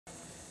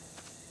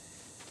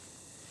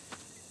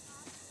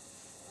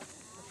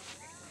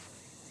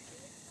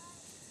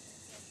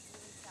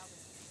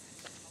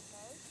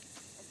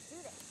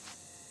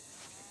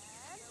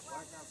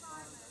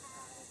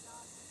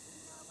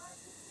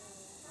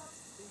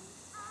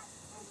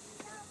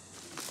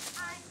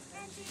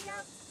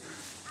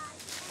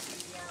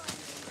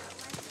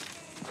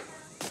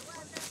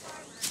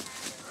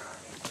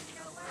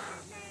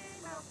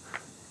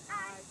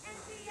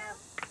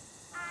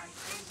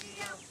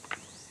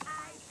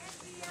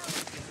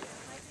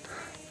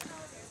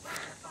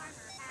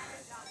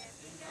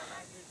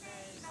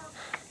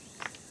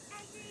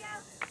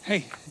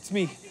Hey, it's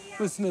me.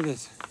 Listen to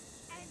this.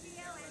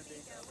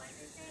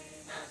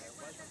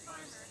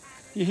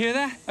 You hear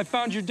that? I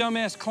found your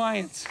dumbass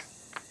clients.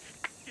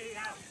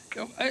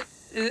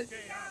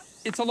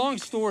 It's a long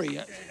story.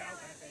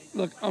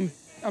 Look, I'm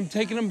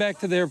taking them back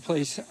to their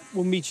place.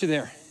 We'll meet you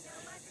there.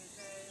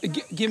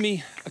 Give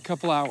me a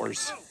couple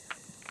hours.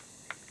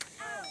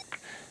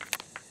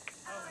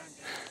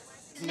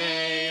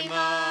 Nemo!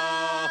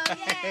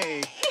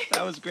 Hey,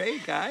 that was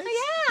great, guys.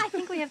 Oh, yeah, I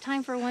think we have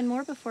time for one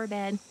more before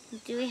bed.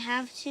 Do we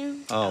have to?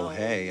 Oh,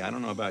 hey, I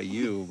don't know about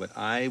you, but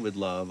I would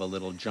love a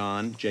little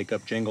John,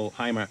 Jacob, Jingle,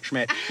 Heimer,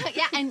 Schmidt.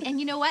 Yeah, and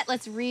you know what?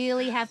 Let's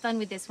really have fun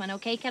with this one,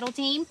 okay, Kettle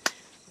Team?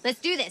 Let's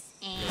do this.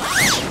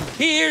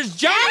 Here's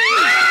Johnny!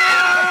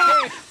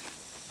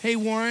 Hey,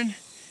 Warren.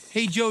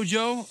 Hey,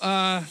 Jojo.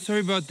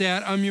 Sorry about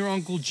that. I'm your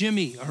Uncle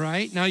Jimmy, all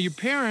right? Now, your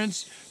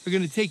parents are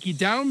going to take you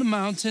down the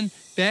mountain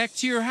back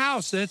to your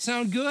house. That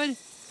sound good?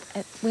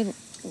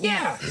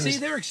 Yeah. See,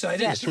 they're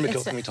excited. Mr.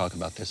 McGill, can we talk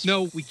about this?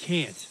 No, we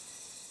can't.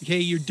 Okay,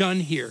 you're done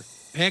here.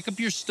 Pack up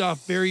your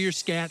stuff, bury your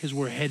scat, because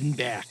we're heading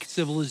back.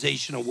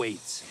 Civilization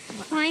awaits.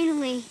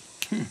 Finally.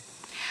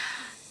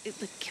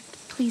 Look,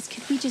 please,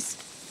 could we just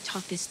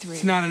talk this through?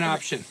 It's not an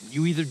option.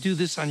 You either do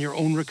this on your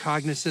own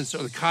recognizance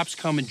or the cops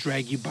come and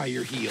drag you by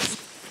your heels.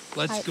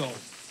 Let's go.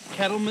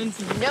 Kettlemans,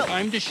 no.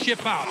 Time to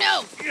ship out.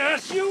 No.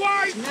 Yes, you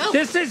are. No.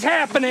 This is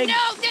happening.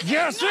 No,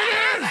 yes, it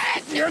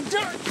is. You're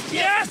doing.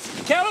 Yes,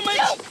 Kettlemans.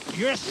 No.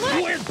 Yes,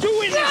 we're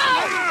doing this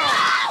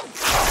now. No.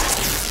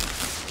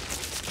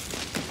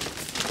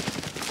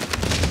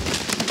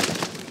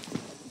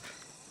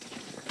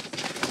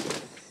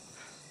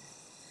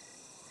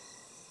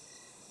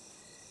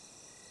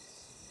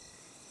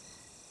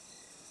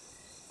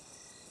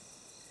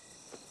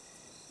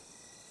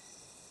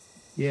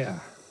 Yeah.